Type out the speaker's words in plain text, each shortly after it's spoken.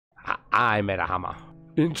I made a hammer.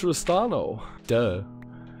 Interestano. Duh.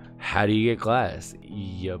 How do you get glass?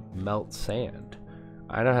 You melt sand.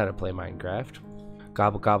 I know how to play Minecraft.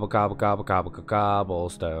 Gobble, gobble, gobble, gobble, gobble,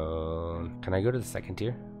 cobblestone. Can I go to the second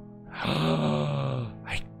tier?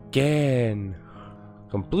 Again.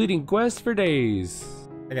 Completing quest for days.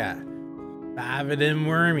 I got 5 of them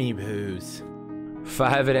wormy poos.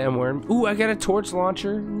 5 of them worm. Ooh, I got a torch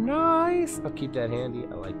launcher. Nice. I'll keep that handy.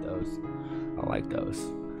 I like those. I like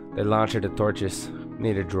those. They launcher the torches.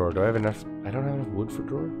 Need a drawer. Do I have enough? I don't have enough wood for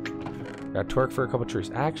drawer. Got torque for a couple trees.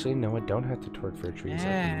 Actually, no, I don't have to torque for a tree. So I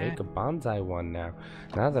can make a bonsai one now.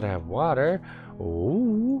 Now that I have water.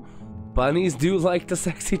 Ooh. Bunnies do like to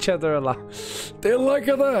sex each other a lot. They like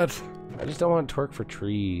that. I just don't want to torque for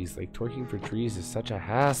trees. Like, torquing for trees is such a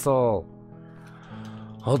hassle.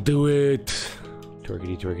 I'll do it.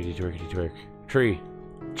 Twerkity, twerkity, twerkity, twerk. Tree.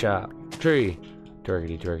 Chop. Tree.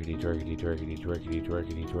 Twerkity, twerkity, twerkity, twerkity, twerkity,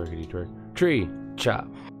 twerkity, twerkity, twerk. Tree. Chop.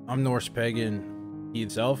 I'm Norse pagan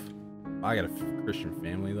itself. I got a Christian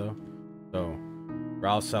family though, so where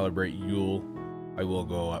I'll celebrate Yule, I will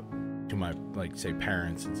go up to my, like, say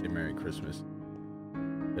parents and say Merry Christmas,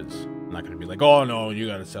 because I'm not gonna be like, oh no, you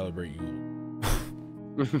gotta celebrate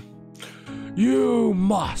Yule. You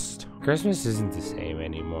must. Christmas isn't the same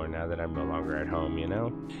anymore now that I'm no longer at home, you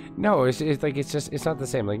know? No, it's like, it's not the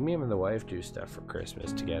same. Like, me and the wife do stuff for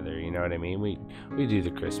Christmas together, you know what I mean? We do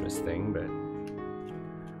the Christmas thing, but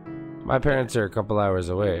my parents are a couple hours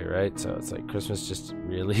away, right? So it's like Christmas just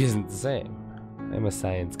really isn't the same. I'm a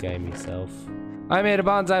science guy myself. I made a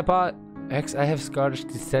bonsai pot. I have Scottish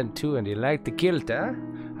descent too, and you like the kilt, huh?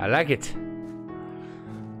 I like it.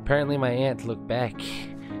 Apparently my aunt looked back,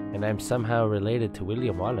 and I'm somehow related to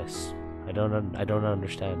William Wallace. I don't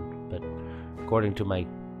understand, but according to my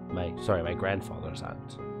grandfather's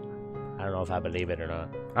aunt. I don't know if I believe it or not.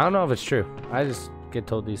 I don't know if it's true. I just get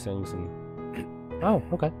told these things and oh,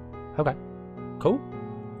 okay. Okay. Cool.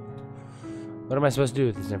 What am I supposed to do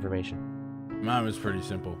with this information? Mine was pretty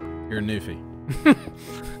simple. You're a newfie.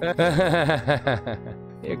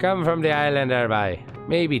 You're coming from the island, Arby.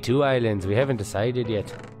 Maybe 2 islands. We haven't decided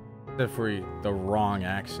yet. Except for the wrong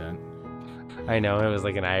accent. I know, it was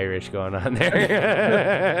like an Irish going on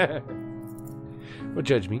there. Don't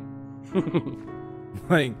judge me.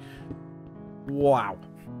 Like, wow.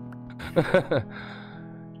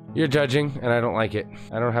 You're judging, and I don't like it.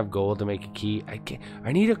 I don't have gold to make a key.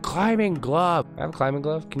 I need a climbing glove. I have a climbing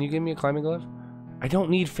glove. Can you give me a climbing glove? I don't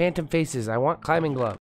need phantom faces. I want climbing glove.